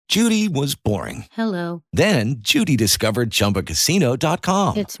Judy was boring. Hello. Then Judy discovered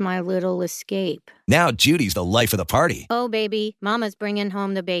ChumbaCasino.com. It's my little escape. Now Judy's the life of the party. Oh, baby, mama's bringing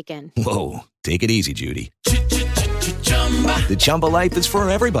home the bacon. Whoa, take it easy, Judy. The Chumba life is for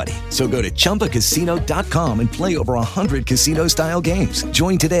everybody. So go to ChumbaCasino.com and play over 100 casino-style games.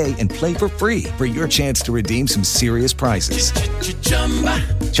 Join today and play for free for your chance to redeem some serious prizes.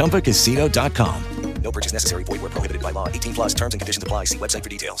 ChumbaCasino.com. No purchase necessary. Void where prohibited by law. 18 plus terms and conditions apply. See website for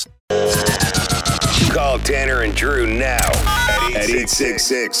details. Call Tanner and Drew now at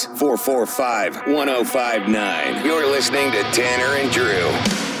 866-445-1059. You're listening to Tanner and Drew.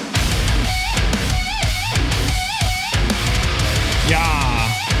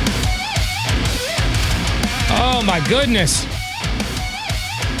 Yeah. Oh, my goodness.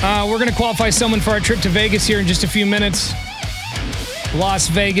 We're going to qualify someone for our trip to Vegas here in just a few minutes. Las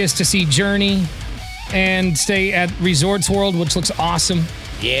Vegas to see Journey and stay at Resorts World, which looks awesome.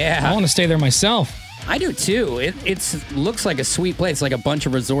 Yeah. I want to stay there myself. I do too. It looks like a sweet place, like a bunch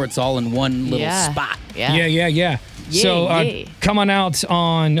of resorts all in one little spot. Yeah. So come on out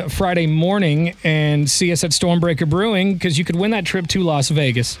on Friday morning and see us at Stormbreaker Brewing because you could win that trip to Las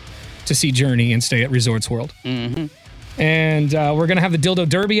Vegas to see Journey and stay at Resorts World. Mm-hmm. And we're going to have the Dildo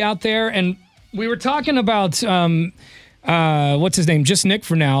Derby out there. And we were talking about, what's his name? Just Nick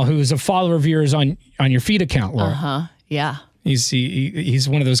for now, who's a follower of yours on your feed account, Laura. Uh-huh, yeah. He's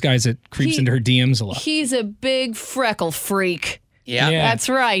one of those guys that creeps into her DMs a lot. He's a big freckle freak. Yeah. That's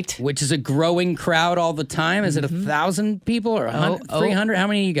right. Which is a growing crowd all the time. Is it 1,000 people or 300? How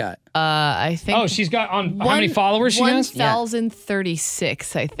many you got? I think. Oh, she's got how many followers she has?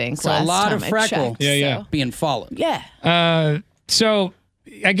 1,036, I think. So a lot of freckle being followed. Yeah. So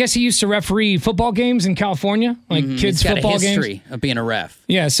I guess he used to referee football games in California, like kids' football games. He's got a history of being a ref.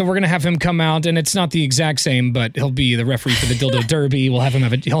 Yeah, so we're gonna have him come out, and it's not the exact same, but he'll be the referee for the Dildo Derby. We'll have him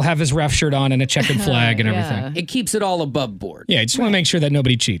he'll have his ref shirt on and a checkered flag and everything. It keeps it all above board. Yeah, I just want to make sure that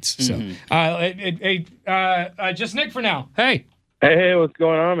nobody cheats. So, just Nick for now. Hey, what's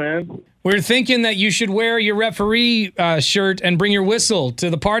going on, man? We're thinking that you should wear your referee shirt and bring your whistle to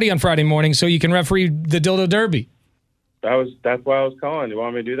the party on Friday morning so you can referee the Dildo Derby. That's why I was calling. You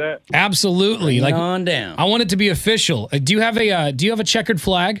want me to do that? Absolutely. Bring on down. I want it to be official. Do you have a checkered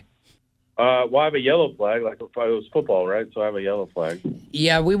flag? Well, I have a yellow flag. Like it was football, right? So I have a yellow flag.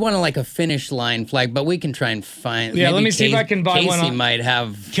 Yeah, we want a finish line flag, but we can try and find. Yeah, let me see if I can buy one. Casey might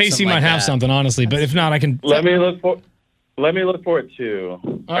have. Casey might have something, honestly, but if not, I can. Let me look for it too.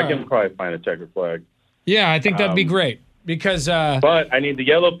 I can probably find a checkered flag. Yeah, I think that'd be great. Because but I need the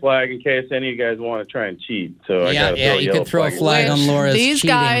yellow flag in case any of you guys want to try and cheat. So you could throw a flag on Laura's These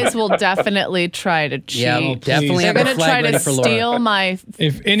cheating. guys will definitely try to cheat. Yeah, we'll definitely They're have going a to flag try ready to for Laura. steal my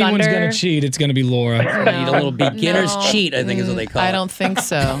If anyone's thunder. going to cheat, it's going to be Laura. Need a little beginner's cheat, I think is what they call it. I don't think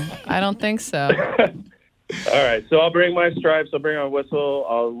so. All right, so I'll bring my stripes. I'll bring my whistle.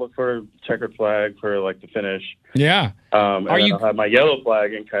 I'll look for a checkered flag for the finish. Yeah. And then I'll have my yellow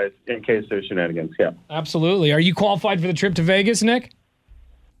flag in case there's shenanigans. Yeah. Absolutely. Are you qualified for the trip to Vegas, Nick?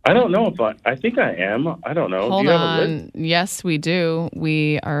 I don't know if I think I am. I don't know. Hold do you have a on. list? Yes, we do.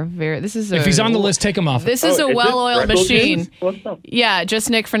 We are If he's on the list, take him off. This is a well-oiled machine. What's up? Yeah, just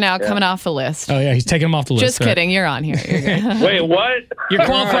Nick for now, coming off the list. Oh, yeah, he's taking him off the list. Just kidding. You're on here. You're good. Wait, what? You're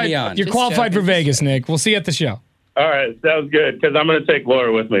qualified. already on. You're Just qualified for joking. Vegas, Nick. We'll see you at the show. All right, sounds good. Because I'm going to take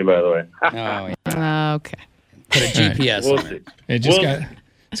Laura with me, by the way. Oh, yeah. Okay. Put a GPS We'll on see. it.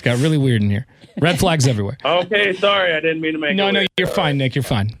 It's got really weird in here. Red flags everywhere. Okay, sorry, I didn't mean to make. No, you're fine, Nick. You're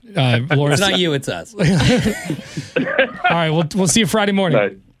fine. Laura's It's not you, it's us. All right, we'll see you Friday morning.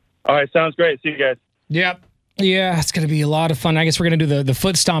 Nice. All right, sounds great. See you guys. Yep. Yeah, it's going to be a lot of fun. I guess we're going to do the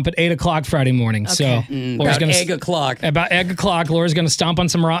foot stomp at 8 o'clock Friday morning. Okay. So Laura's About gonna egg o'clock. About egg o'clock, Laura's going to stomp on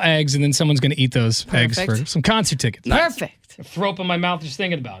some raw eggs, and then someone's going to eat those eggs for some concert tickets. Perfect. Throw up in my mouth just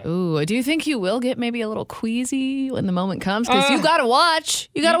thinking about it. Ooh, do you think you will get maybe a little queasy when the moment comes? Because you got to watch.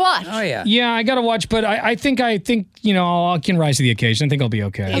 You got to watch. Oh, yeah. Yeah, I got to watch, but I think I can rise to the occasion. I think I'll be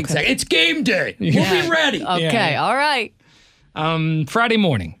okay. Exactly. It's game day. We'll be ready. Okay, all right. Friday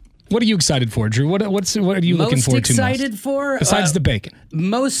morning. What are you excited for, Drew? What are you looking forward to most? Most excited for? Besides the bacon.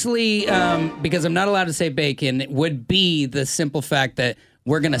 Mostly, because I'm not allowed to say bacon, would be the simple fact that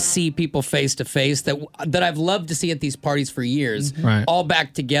we're going to see people face to face that I've loved to see at these parties for years, Right. all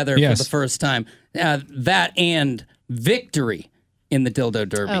back together for the first time. That and victory in the Dildo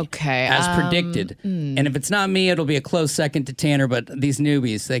Derby. Okay, As predicted. And if it's not me, it'll be a close second to Tanner, but these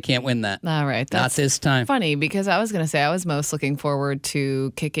newbies, they can't win that. All right. Not That's this time. funny because I was going to say I was most looking forward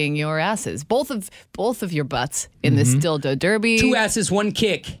to kicking your asses. Both of your butts in this Dildo Derby. 2 asses, 1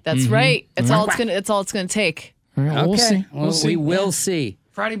 kick. That's right. It's all it's going to take. All right, we'll see. We will see.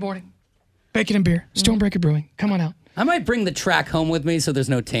 Friday morning. Bacon and beer. Stormbreaker Brewing. Come on out. I might bring the track home with me so there's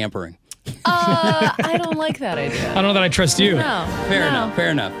no tampering. I don't like that idea. I don't know that I trust you. No. Fair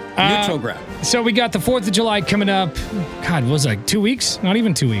enough. Neutral ground. So we got the 4th of July coming up. God, what was it, like 2 weeks? Not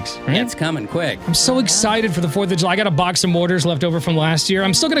even 2 weeks, right? Yeah, it's coming quick. I'm so excited for the 4th of July. I got a box of mortars left over from last year.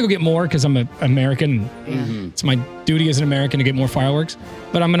 I'm still going to go get more because I'm an American. It's my duty as an American to get more fireworks.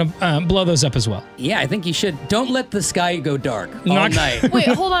 But I'm going to blow those up as well. Yeah, I think you should. Don't let the sky go dark all Not- night. Wait,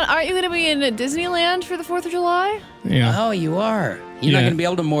 hold on. Aren't you going to be in Disneyland for the 4th of July? Yeah. Oh, you are. You're not Yeah. going to be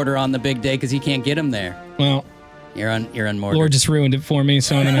able to mortar on the big day because you can't get them there. Well, You're on mortar. Lord just ruined it for me,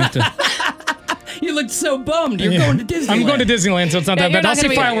 so I'm going to have to... You looked so bummed. You're Yeah. going to Disneyland. I'm going to Disneyland, so it's not Yeah, that you're bad. not I'll see gonna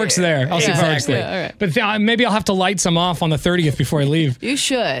be- fireworks there. I'll see Yeah, fireworks exactly. there. All right. But maybe I'll have to light some off on the 30th before I leave. You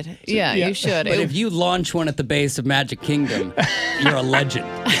should. Yeah, Yeah. you should. But if you launch one at the base of Magic Kingdom, you're a legend.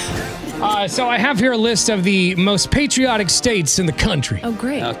 So I have here a list of the most patriotic states in the country. Oh,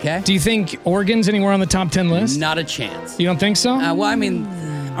 great. Okay? Do you think Oregon's anywhere on the top 10 list? Not a chance. You don't think so? Well, I mean,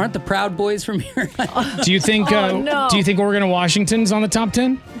 aren't the Proud Boys from here? Do you think? no. Do you think Oregon and Washington's on the top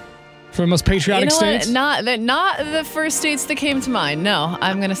 10 for most You patriotic know states? what? Not the first states that came to mind. No,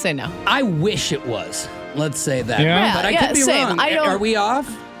 I'm going to say no. I wish it was. Let's say that. Yeah? But I Yeah, could be same. wrong. I don't- Are we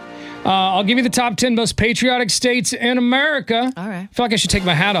off? I'll give you the top 10 most patriotic states in America. All right. I feel like I should take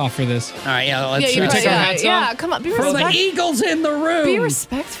my hat off for this. All right, yeah, let's Yeah, we take our yeah, hats yeah, off? come on. Be For the respectful. Eagles in the room. Be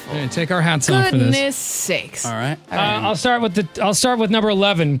respectful. Yeah, take our hats off for this. Goodness sakes. All right. I'll start with number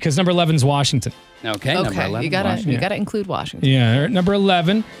 11 because number 11 is Washington. Okay, number Okay, 11. you gotta Washington. include Washington. Yeah, number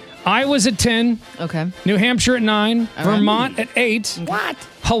 11. Iowa's at 10. Okay. New Hampshire at 9. Vermont at 8. What?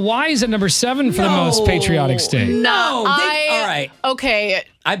 Hawaii's at number 7 for the most patriotic state. No. All right. Okay.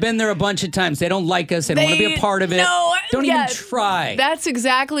 I've been there a bunch of times. They don't like us. They don't want to be a part of it. No, don't yeah, even try. That's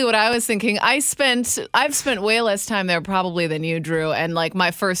exactly what I was thinking. I've spent way less time there probably than you, Drew, and like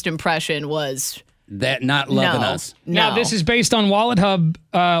my first impression was That not loving no. us. Now, No. this is based on Wallet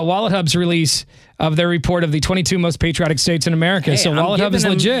Hub's release of their report of the 22 most patriotic states in America. So I'm Wallet Hub is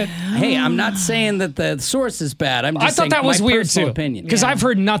giving them- legit. Hey, I'm not saying that the source is bad. I'm just I thought saying that was my weird personal too. opinion. Because I've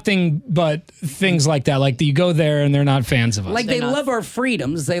heard nothing but things like that. Like you go there and they're not fans of us. Like they love our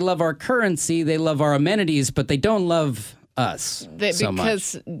freedoms, they love our currency, they love our amenities, but they don't love us so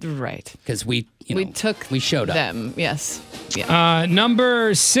much. Right. Because we showed up. Them. Yes. Yeah.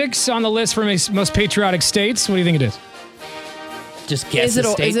 Number 6 on the list for most patriotic states. What do you think it is? Just guess Is it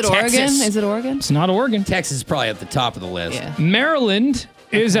the state. is it Oregon? Texas. Is it Oregon? It's not Oregon. Texas is probably at the top of the list. Yeah. Maryland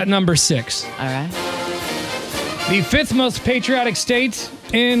is at number 6. All right. The 5th most patriotic state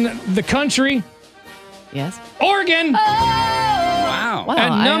in the country, Yes. Oregon. Wow. Wow.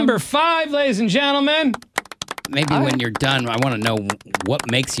 At I am- number 5, ladies and gentlemen. Maybe when you're done, I want to know what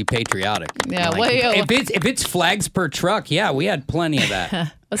makes you patriotic. Yeah, Like, well, yeah. if it's flags per truck, yeah, we had plenty of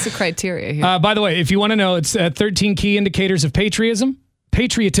that. What's the criteria here? By the way, if you want to know, it's 13 key indicators of patriotism.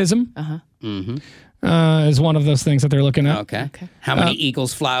 Patriotism is one of those things that they're looking at. Okay. How many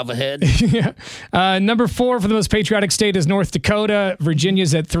eagles fly overhead? Yeah. Number 4 for the most patriotic state is North Dakota.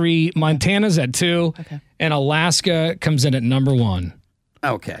 Virginia's at 3. Montana's at 2. Okay. And Alaska comes in at number 1.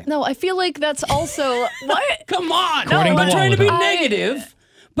 Okay. no, I feel like that's also what? Come on. According I'm to not trying to be Wallet Hub. negative.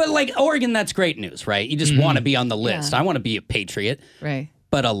 But like Oregon, that's great news, right? You just want to be on the list. Yeah. I want to be a patriot. Right.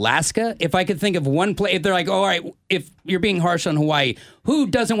 But Alaska, if I could think of one place, if they're like, all right, if you're being harsh on Hawaii, who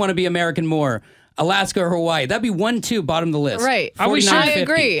doesn't want to be American more? Alaska or Hawaii? That'd be 1-2 bottom of the list. Right. Are we sure? 49-50, I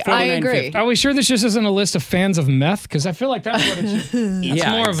agree. I 49-50. agree. Are we sure this just isn't a list of fans of meth? Because I feel like that's what it's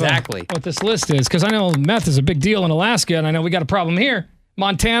Yeah, more exactly. of what this list is. Because I know meth is a big deal in Alaska, and I know we got a problem here.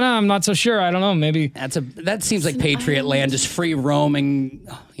 Montana, I'm not so sure. I don't know. Maybe. That seems like patriot land, just free roaming,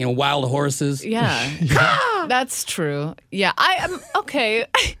 wild horses. Yeah. That's true. Yeah. I am okay.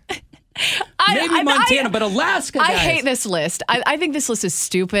 Maybe Montana, but Alaska, guys. I hate this list. I think this list is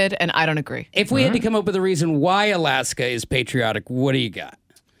stupid, and I don't agree. If we had to come up with a reason why Alaska is patriotic, what do you got?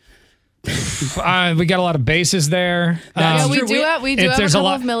 We got a lot of bases there. Yeah, we true. do have a couple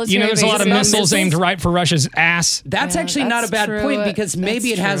of military there's a lot of bases. missiles aimed right for Russia's ass. That's Yeah, actually not a that's bad true. point because maybe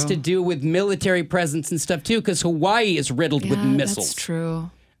That's it has true. to do with military presence and stuff too, because Hawaii is riddled with Yeah, missiles That's true.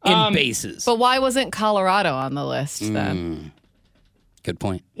 in bases. But why wasn't Colorado on the list then? Good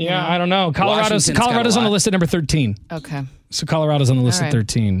point. Yeah, I don't know. Washington's got a Colorado's on the lot. list at number 13. Okay. So Colorado's on the list All at right.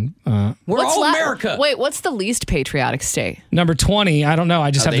 13. We're all America. Wait, what's the least patriotic state? Number 20, I don't know.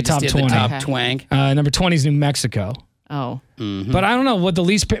 I just have They the top just did 20. the top Okay. twank. Number 20 is New Mexico. Oh. But I don't know what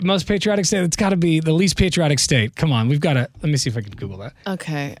the most patriotic state. It's got to be the least patriotic state. Come on, we've got to. Let me see if I can Google that.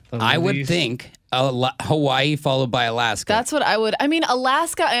 Okay. I would least- think Hawaii followed by Alaska. That's what I would. I mean,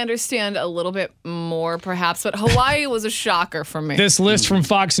 Alaska, I understand a little bit more, perhaps, but Hawaii was a shocker for me. This list from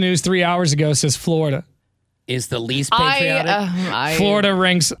Fox News 3 hours ago says Florida is the least patriotic. Florida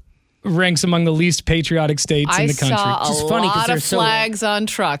ranks among the least patriotic states in the country. I saw Which is funny, 'cause lot they're of so- flags on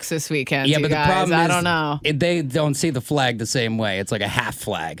trucks this weekend. Yeah, you but the guys. problem is I don't know. they don't see the flag the same way. It's like a half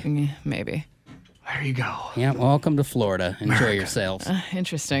flag. Maybe. There you go. Yeah, welcome to Florida. Enjoy yourselves.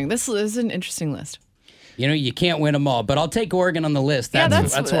 Interesting. This is an interesting list. You know, you can't win them all, but I'll take Oregon on the list.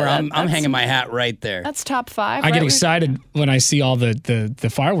 That's where I'm hanging my hat right there. That's top 5. I get right? excited when I see all the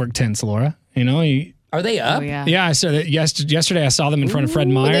firework tents, Laura. You know, Are they up? Oh, yeah. yeah, I saw that yesterday. I saw them in front of Fred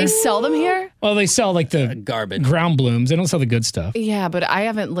Meyer. They sell them here? Well, they sell like the Garbage. ground blooms. They don't sell the good stuff. Yeah, but I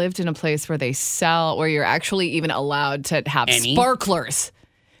haven't lived in a place where you're actually even allowed to have Any? sparklers.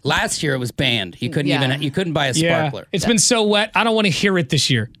 Last year it was banned. You couldn't Yeah. you couldn't buy a Yeah, sparkler. it's been so wet. I don't want to hear it this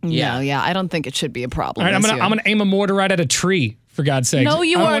year. Yeah. Yeah, I don't think it should be a problem. All right, I'm this gonna year. aim a mortar right at a tree. For God's sake. No,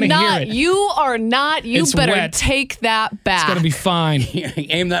 you are not. You are not. You It's better wet. take that back. It's gonna be fine.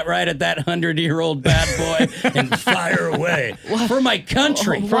 Aim that right at that 100-year-old bad boy and fire away for my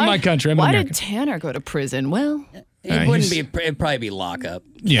country. For my country. I'm Why American. did Tanner go to prison? Well, It wouldn't be. It'd probably be lockup.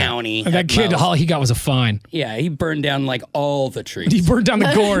 Yeah. County. That at kid, most. all he got was a fine. Yeah, he burned down like all the trees. He burned down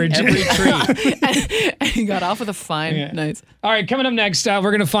the gorge. Every tree. and he got off with a fine. Yeah. Nice. All right, coming up next, we're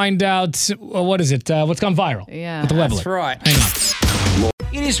going to find out, what is it? What's gone viral? Yeah. With the That's Webley. right. Hang on.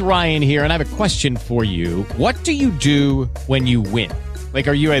 It is Ryan here, and I have a question for you. What do you do when you win? Like,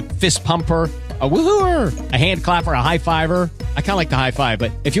 are you a fist pumper, a woohooer, a hand clapper, a high fiver? I kind of like the high five,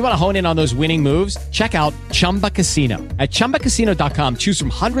 but if you want to hone in on those winning moves, check out Chumba Casino. At ChumbaCasino.com, choose from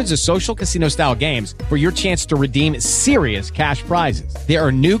hundreds of social casino-style games for your chance to redeem serious cash prizes. There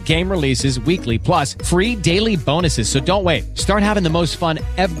are new game releases weekly, plus free daily bonuses. So don't wait. Start having the most fun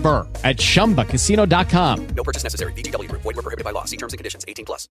ever at ChumbaCasino.com. No purchase necessary. VGW Group. Void where prohibited by law. See terms and conditions. 18+.